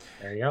go.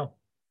 There you go.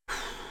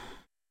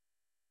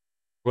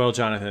 Well,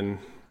 Jonathan,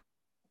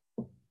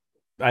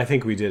 I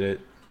think we did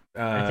it.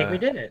 I think we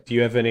did it. Do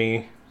you have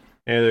any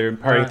other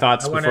parting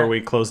thoughts before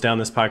we close down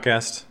this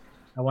podcast?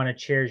 I want to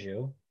cheers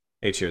you.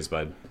 Hey, cheers,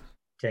 bud.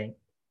 Okay.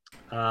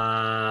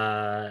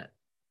 I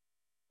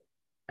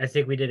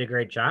think we did a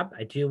great job.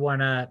 I do want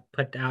to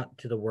put out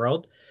to the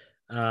world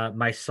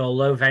my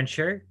solo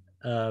venture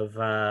of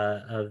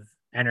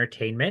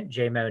entertainment,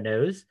 JMO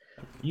Knows.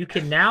 You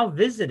can now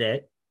visit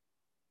it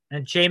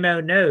at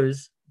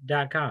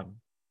jmoknows.com.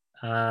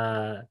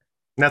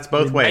 That's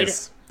both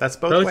ways. That's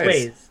both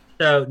ways.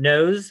 So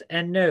nose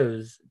and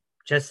nose,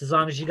 just as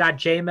long as you got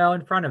JMO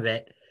in front of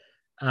it,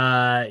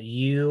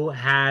 you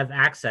have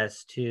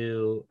access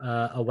to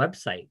a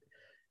website,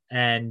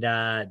 and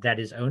that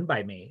is owned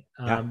by me.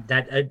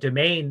 That a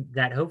domain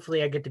that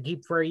hopefully I get to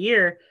keep for a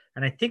year,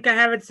 and I think I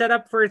have it set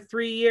up for a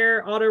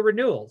 3-year auto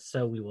renewal,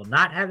 so we will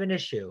not have an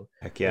issue.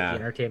 Heck yeah. With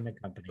the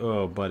entertainment company.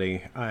 Oh,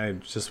 buddy, I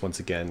just once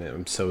again,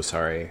 I'm so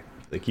sorry.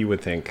 Like you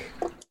would think,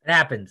 it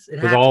happens.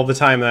 With all the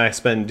time that I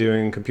spent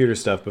doing computer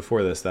stuff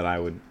before this, that I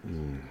would.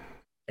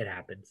 It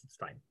happens. It's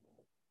fine.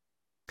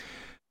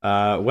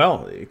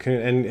 Well,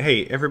 and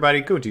hey, everybody,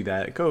 go do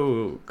that.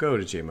 Go to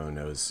JMO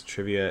Knows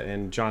Trivia.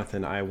 And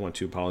Jonathan, I want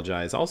to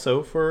apologize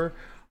also for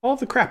all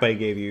the crap I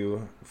gave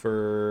you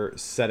for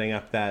setting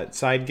up that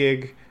side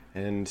gig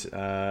and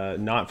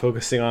not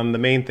focusing on the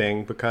main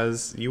thing,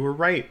 because you were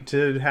right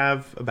to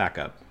have a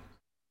backup.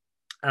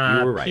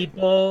 You were right.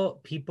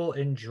 People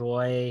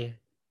enjoy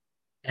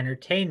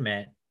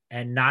entertainment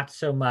and not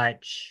so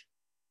much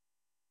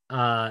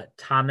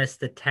Thomas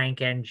the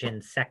Tank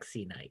Engine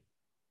sexy night.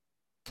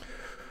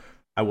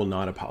 I will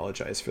not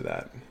apologize for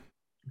that.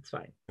 It's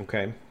fine.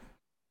 Okay.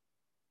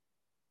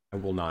 I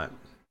will not.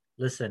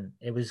 Listen,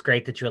 it was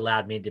great that you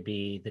allowed me to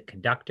be the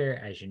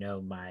conductor. As you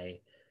know, my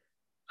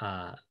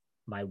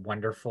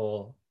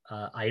wonderful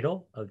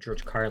idol of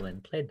George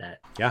Carlin played that.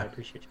 Yeah. So I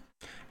appreciate you.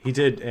 He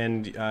did,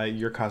 and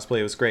your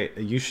cosplay was great.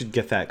 You should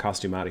get that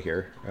costume out of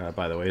here,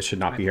 by the way. It should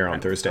not be here on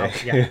Thursday.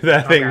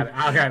 That thing.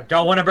 Okay.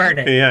 Don't want to burn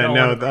it. Yeah,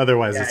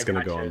 otherwers it's going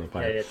to go on the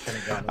fire. It's going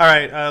to go on the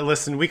fire. All right,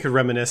 listen, we could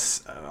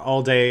reminisce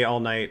all day, all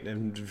night,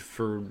 and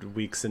for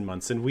weeks and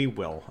months, and we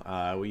will.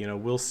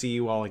 We'll see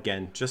you all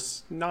again,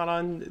 just not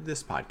on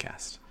this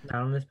podcast.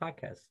 Not on this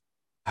podcast.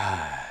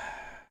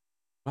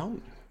 Well,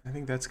 I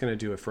think that's going to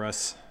do it for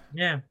us.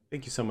 Yeah.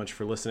 Thank you so much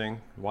for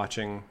listening,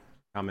 watching,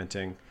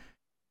 commenting.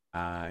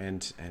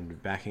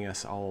 And backing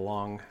us all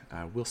along.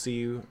 We'll see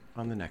you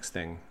on the next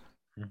thing.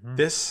 Mm-hmm.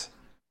 This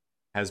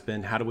has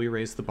been How Do We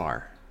Raise the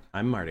Bar?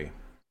 I'm Marty.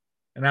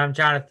 And I'm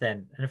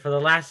Jonathan. And for the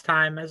last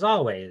time, as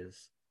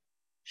always,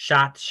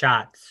 shots,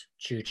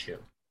 choo-choo.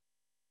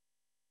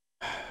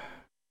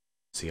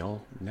 See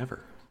y'all never.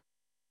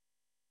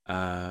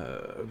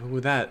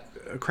 With that,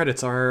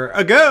 credits are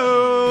a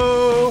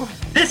go!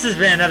 This has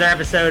been another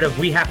episode of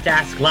We Have to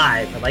Ask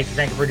Live. I'd like to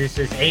thank our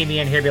producers Amy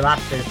and Hirby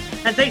Lobster,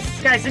 and thanks to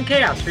Skies and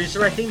Chaos for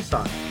using our theme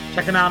song.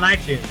 Check them out on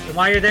iTunes, and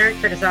while you're there,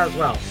 check us out as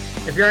well.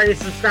 If you're already a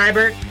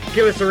subscriber,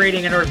 give us a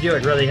rating and a review,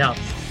 it really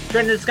helps.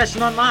 Join the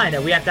discussion online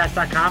at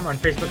wehavetoask.com or on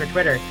Facebook or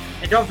Twitter,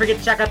 and don't forget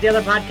to check out the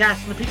other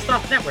podcasts on the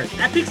Peaksloft Network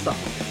at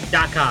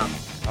peaksloft.com.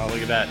 Oh,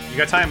 look at that. You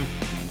got time.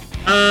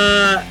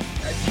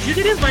 Did you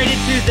get invited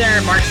to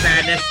their March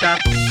Madness stuff?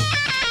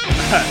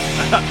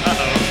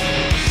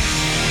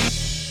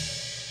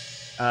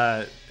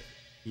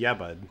 Yeah,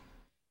 bud.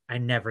 I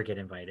never get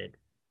invited.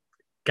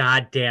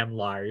 Goddamn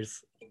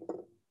Lars.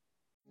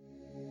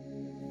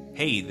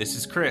 Hey, this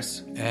is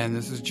Chris. And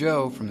this is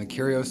Joe from the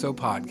Curioso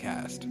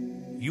Podcast.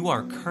 You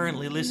are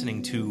currently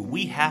listening to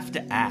We Have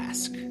to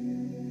Ask.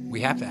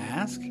 We Have to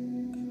Ask?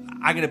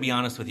 I gotta be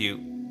honest with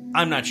you,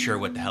 I'm not sure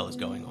what the hell is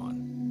going on.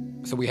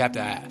 So we have to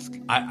ask.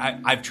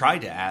 I've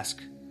tried to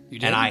ask,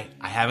 and I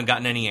haven't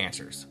gotten any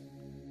answers.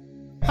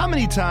 How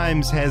many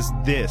times has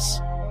this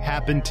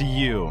happened to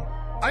you?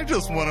 I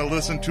just want to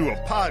listen to a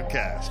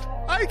podcast.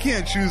 I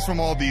can't choose from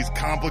all these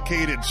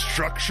complicated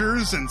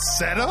structures and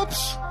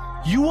setups.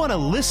 You want to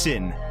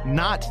listen,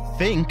 not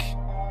think.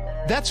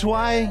 That's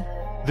why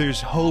there's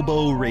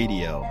Hobo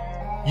Radio.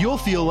 You'll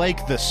feel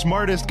like the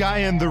smartest guy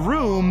in the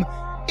room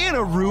in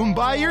a room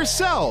by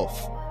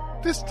yourself.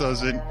 This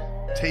doesn't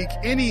take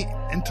any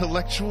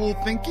intellectual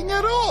thinking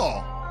at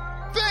all.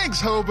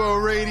 Thanks, Hobo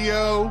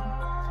Radio.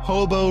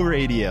 Hobo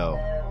Radio,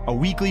 a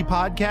weekly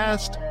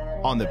podcast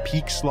on the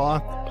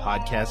Peaksloft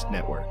Podcast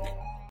Network.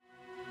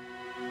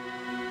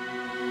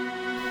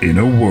 In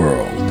a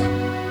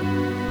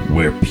world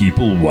where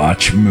people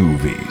watch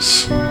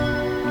movies,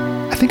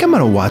 I think I'm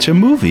going to watch a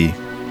movie.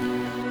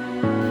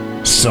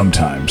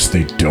 Sometimes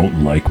they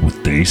don't like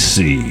what they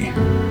see.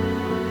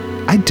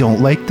 I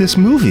don't like this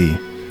movie.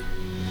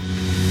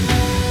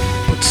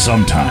 But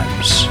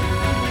sometimes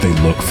they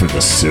look for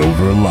the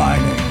silver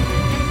lining.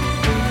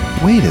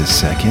 Wait a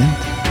second.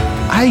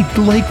 I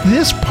like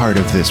this part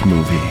of this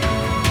movie.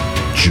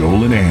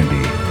 Joel and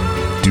Andy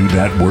do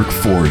that work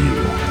for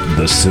you.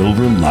 The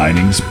Silver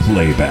Linings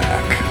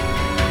Playback.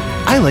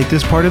 I like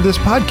this part of this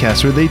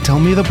podcast where they tell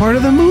me the part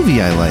of the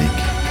movie I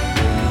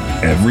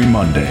like. Every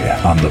Monday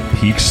on the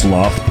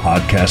Peaksloft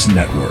Podcast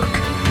Network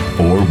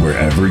or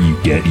wherever you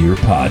get your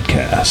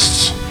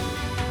podcasts.